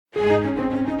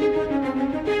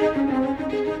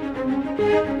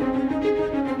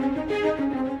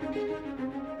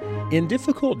In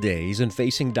difficult days and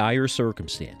facing dire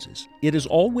circumstances, it is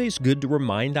always good to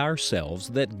remind ourselves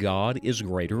that God is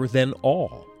greater than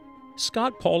all.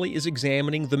 Scott Pauley is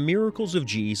examining the miracles of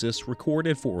Jesus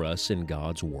recorded for us in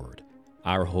God's Word.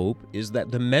 Our hope is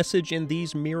that the message in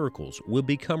these miracles will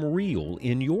become real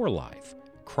in your life.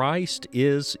 Christ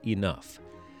is enough.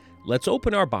 Let's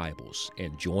open our Bibles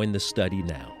and join the study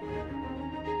now.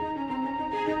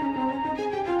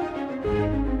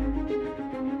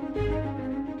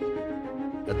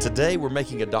 Today we're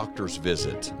making a doctor's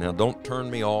visit. Now don't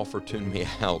turn me off or tune me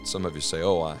out. Some of you say,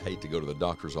 oh, I hate to go to the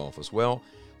doctor's office. Well,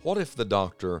 what if the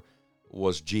doctor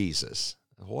was Jesus?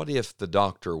 What if the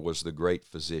doctor was the great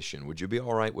physician? Would you be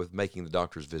all right with making the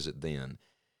doctor's visit then?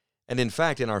 And in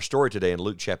fact, in our story today in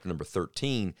Luke chapter number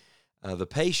 13, the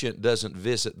patient doesn't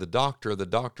visit the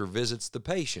doctor visits the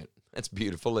patient. That's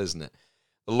beautiful, isn't it?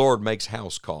 The Lord makes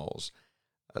house calls.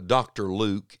 Dr.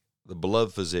 Luke, the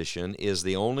beloved physician, is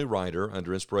the only writer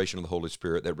under inspiration of the Holy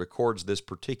Spirit that records this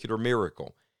particular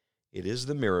miracle. It is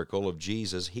the miracle of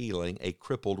Jesus healing a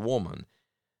crippled woman.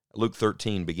 Luke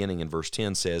 13, beginning in verse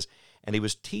 10, says, "And he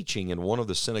was teaching in one of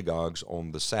the synagogues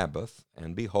on the Sabbath,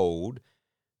 and behold,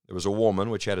 there was a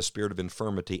woman which had a spirit of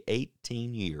infirmity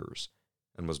 18 years,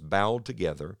 and was bowed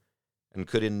together, and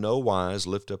could in no wise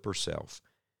lift up herself.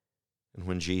 And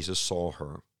when Jesus saw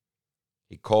her,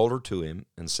 he called her to him,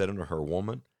 and said unto her,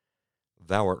 Woman,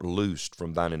 thou art loosed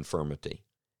from thine infirmity.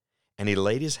 And he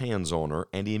laid his hands on her,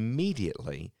 and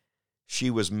immediately she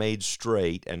was made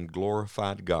straight, and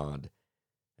glorified God.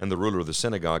 And the ruler of the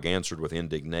synagogue answered with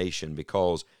indignation,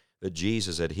 because that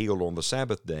Jesus had healed on the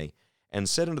Sabbath day, and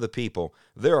said unto the people,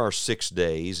 There are 6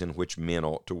 days in which men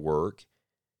ought to work.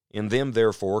 In them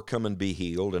therefore come and be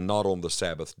healed, and not on the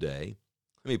Sabbath day."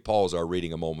 Let me pause our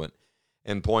reading a moment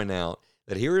and point out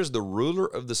that here is the ruler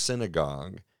of the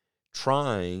synagogue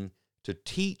trying to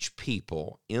teach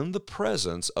people in the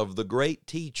presence of the great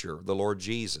teacher, the Lord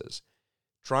Jesus,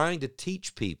 trying to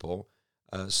teach people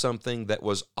something that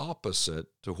was opposite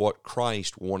to what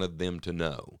Christ wanted them to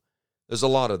know. There's a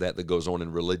lot of that goes on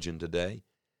in religion today.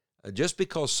 Just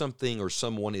because something or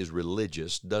someone is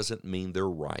religious doesn't mean they're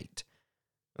right.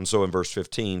 And so in verse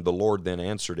 15, the Lord then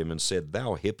answered him and said,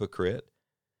 Thou hypocrite,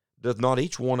 doth not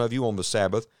each one of you on the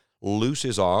Sabbath loose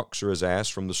his ox or his ass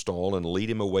from the stall and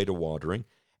lead him away to watering?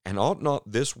 And ought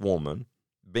not this woman,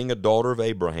 being a daughter of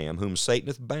Abraham, whom Satan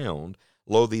hath bound,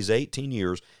 lo, these 18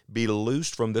 years, be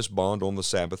loosed from this bond on the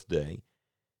Sabbath day?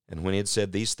 And when he had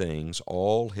said these things,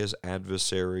 all his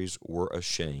adversaries were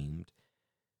ashamed,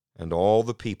 and all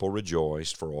the people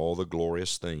rejoiced for all the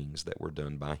glorious things that were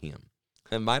done by him.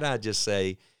 And might I just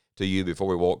say to you before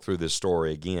we walk through this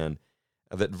story again,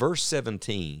 that verse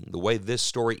 17, the way this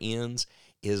story ends,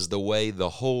 is the way the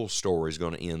whole story is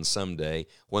going to end someday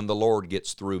when the Lord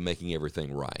gets through making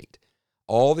everything right.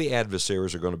 All the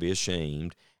adversaries are going to be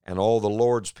ashamed, and all the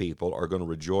Lord's people are going to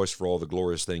rejoice for all the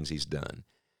glorious things he's done.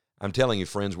 I'm telling you,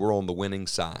 friends, we're on the winning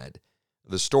side.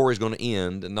 The story is going to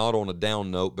end not on a down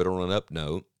note, but on an up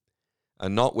note,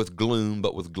 not with gloom,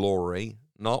 but with glory,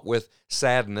 not with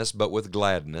sadness, but with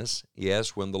gladness.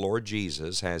 Yes, when the Lord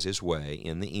Jesus has his way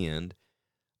in the end,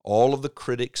 all of the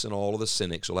critics and all of the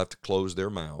cynics will have to close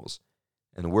their mouths,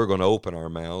 and we're going to open our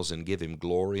mouths and give him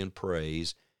glory and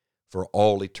praise for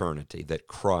all eternity that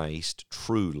Christ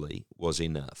truly was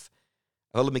enough.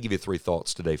 Well, let me give you 3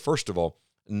 thoughts today. First of all,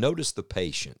 notice the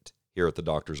patient here at the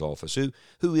doctor's office.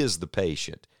 Who is the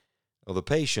patient? Well, the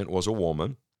patient was a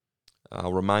woman.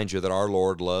 I'll remind you that our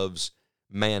Lord loves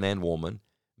man and woman,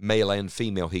 male and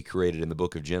female he created in the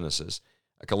book of Genesis.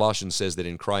 Colossians says that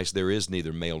in Christ there is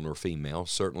neither male nor female.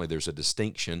 Certainly there's a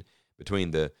distinction between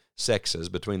the sexes,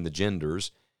 between the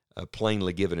genders,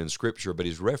 plainly given in Scripture, but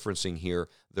he's referencing here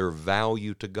their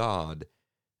value to God.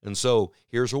 And so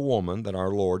here's a woman that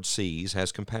our Lord sees,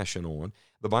 has compassion on.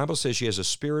 The Bible says she has a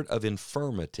spirit of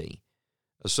infirmity.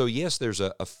 So yes, there's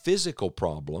a physical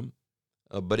problem,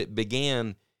 but it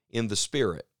began in the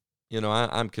spirit. You know,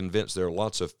 I'm convinced there are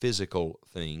lots of physical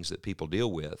things that people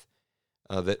deal with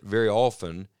that very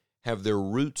often have their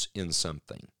roots in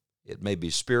something. It may be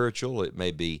spiritual, it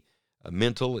may be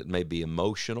mental, it may be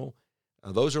emotional.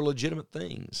 Those are legitimate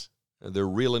things. They're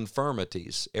real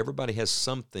infirmities. Everybody has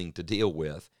something to deal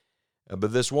with.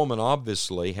 But this woman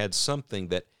obviously had something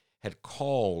that had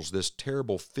caused this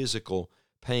terrible physical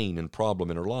pain and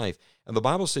problem in her life. And the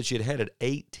Bible said she had had it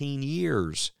 18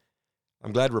 years.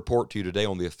 I'm glad to report to you today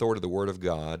on the authority of the Word of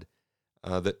God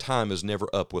that time is never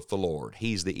up with the Lord.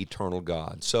 He's the eternal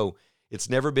God. So it's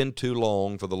never been too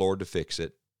long for the Lord to fix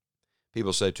it.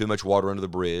 People say too much water under the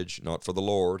bridge. Not for the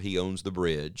Lord. He owns the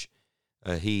bridge.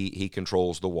 He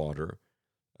controls the water.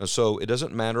 So it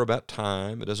doesn't matter about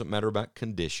time. It doesn't matter about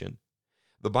condition.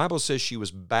 The Bible says she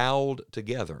was bowed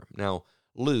together. Now,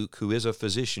 Luke, who is a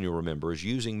physician, you'll remember, is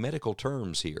using medical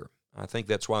terms here. I think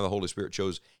that's why the Holy Spirit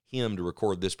chose him to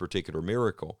record this particular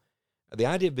miracle. The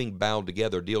idea of being bowed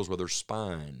together deals with her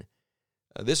spine.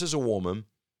 This is a woman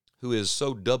who is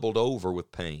so doubled over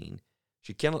with pain,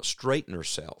 she cannot straighten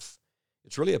herself.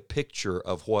 It's really a picture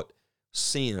of what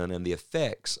sin and the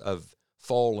effects of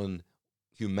fallen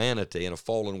humanity and a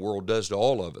fallen world does to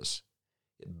all of us.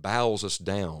 It bows us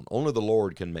down. Only the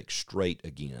Lord can make straight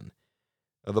again.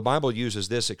 The Bible uses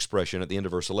this expression at the end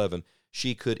of verse 11,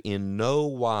 she could in no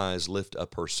wise lift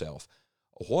up herself.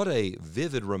 What a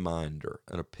vivid reminder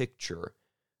and a picture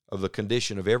of the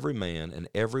condition of every man and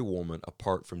every woman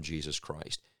apart from Jesus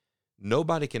Christ.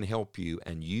 Nobody can help you,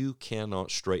 and you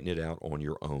cannot straighten it out on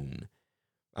your own.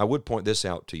 I would point this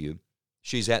out to you.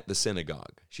 She's at the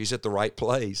synagogue. She's at the right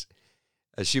place.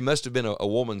 She must have been a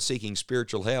woman seeking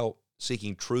spiritual help,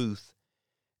 seeking truth.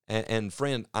 And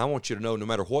friend, I want you to know, no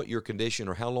matter what your condition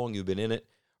or how long you've been in it,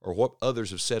 or what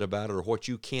others have said about it, or what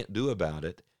you can't do about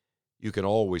it, you can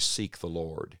always seek the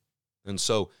Lord. And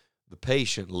so the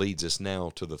patient leads us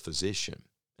now to the physician.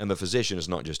 And the physician is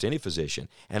not just any physician.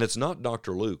 And it's not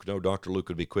Dr. Luke. No, Dr. Luke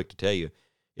would be quick to tell you.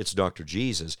 It's Dr.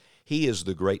 Jesus. He is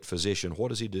the great physician. What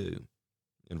does he do?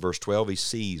 In verse 12, he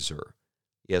sees her.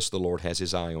 Yes, the Lord has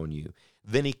his eye on you.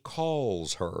 Then he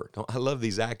calls her. I love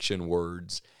these action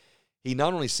words. He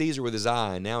not only sees her with his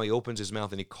eye, now he opens his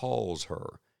mouth and he calls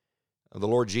her. The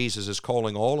Lord Jesus is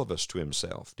calling all of us to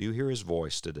himself. Do you hear his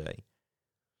voice today?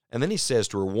 And then he says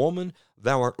to her, woman,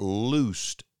 thou art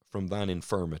loosed from thine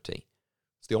infirmity.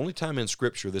 It's the only time in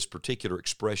Scripture this particular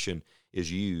expression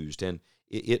is used. And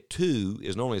it too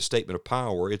is not only a statement of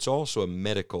power, it's also a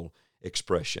medical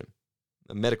expression.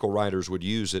 The medical writers would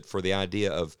use it for the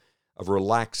idea of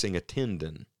relaxing a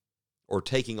tendon or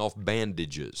taking off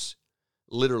bandages,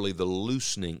 literally the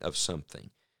loosening of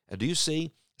something. Do you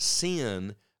see?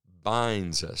 Sin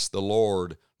binds us. The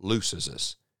Lord looses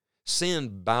us.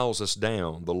 Sin bows us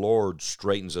down. The Lord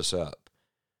straightens us up.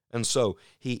 And so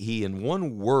he in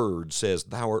one word says,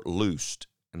 thou art loosed.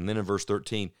 And then in verse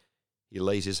 13, he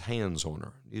lays his hands on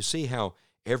her. You see how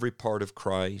every part of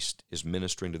Christ is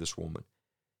ministering to this woman.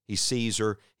 He sees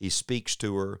her, he speaks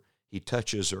to her, he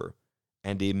touches her,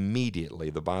 and immediately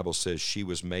the Bible says she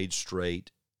was made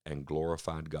straight and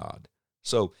glorified God.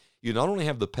 So you not only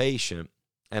have the patient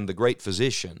and the great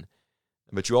physician,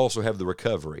 but you also have the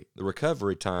recovery. The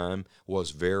recovery time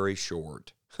was very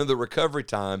short. The recovery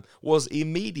time was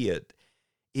immediate.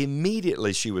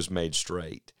 Immediately she was made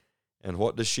straight. And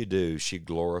what does she do? She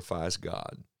glorifies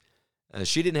God.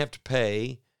 She didn't have to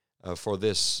pay for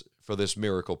this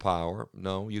miracle power.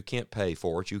 No, you can't pay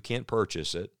for it. You can't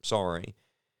purchase it. Sorry.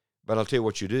 But I'll tell you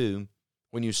what you do.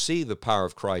 When you see the power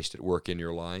of Christ at work in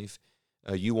your life,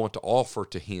 you want to offer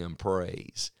to him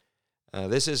praise.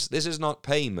 This is not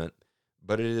payment,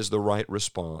 but it is the right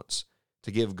response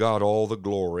to give God all the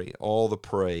glory, all the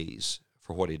praise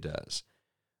for what he does.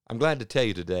 I'm glad to tell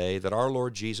you today that our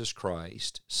Lord Jesus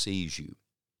Christ sees you.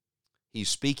 He's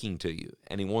speaking to you,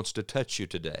 and he wants to touch you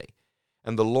today.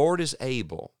 And the Lord is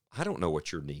able. I don't know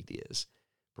what your need is.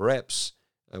 Perhaps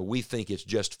we think it's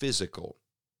just physical.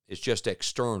 It's just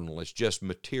external. It's just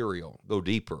material. Go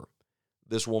deeper.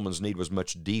 This woman's need was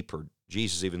much deeper.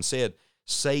 Jesus even said,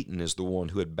 Satan is the one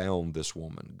who had bound this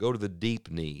woman. Go to the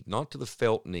deep need, not to the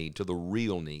felt need, to the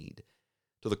real need,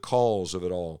 to the cause of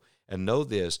it all. And know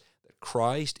this, that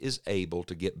Christ is able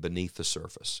to get beneath the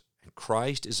surface. And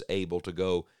Christ is able to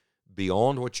go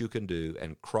beyond what you can do.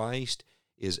 And Christ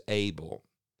is able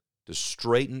to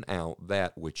straighten out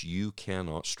that which you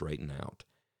cannot straighten out.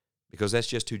 Because that's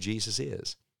just who Jesus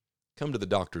is. Come to the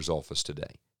doctor's office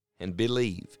today and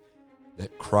believe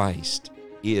that Christ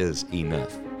is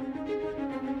enough.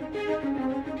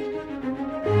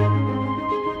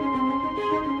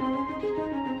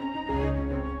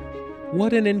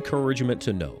 What an encouragement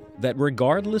to know that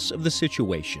regardless of the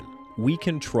situation, we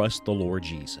can trust the Lord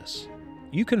Jesus.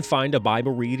 You can find a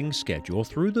Bible reading schedule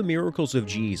through the miracles of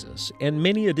Jesus and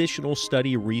many additional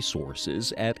study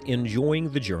resources at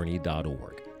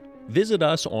enjoyingthejourney.org. Visit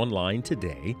us online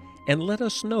today and let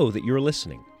us know that you're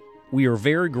listening. We are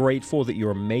very grateful that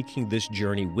you're making this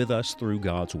journey with us through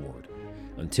God's Word.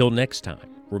 Until next time,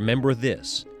 remember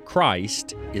this: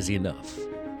 Christ is enough.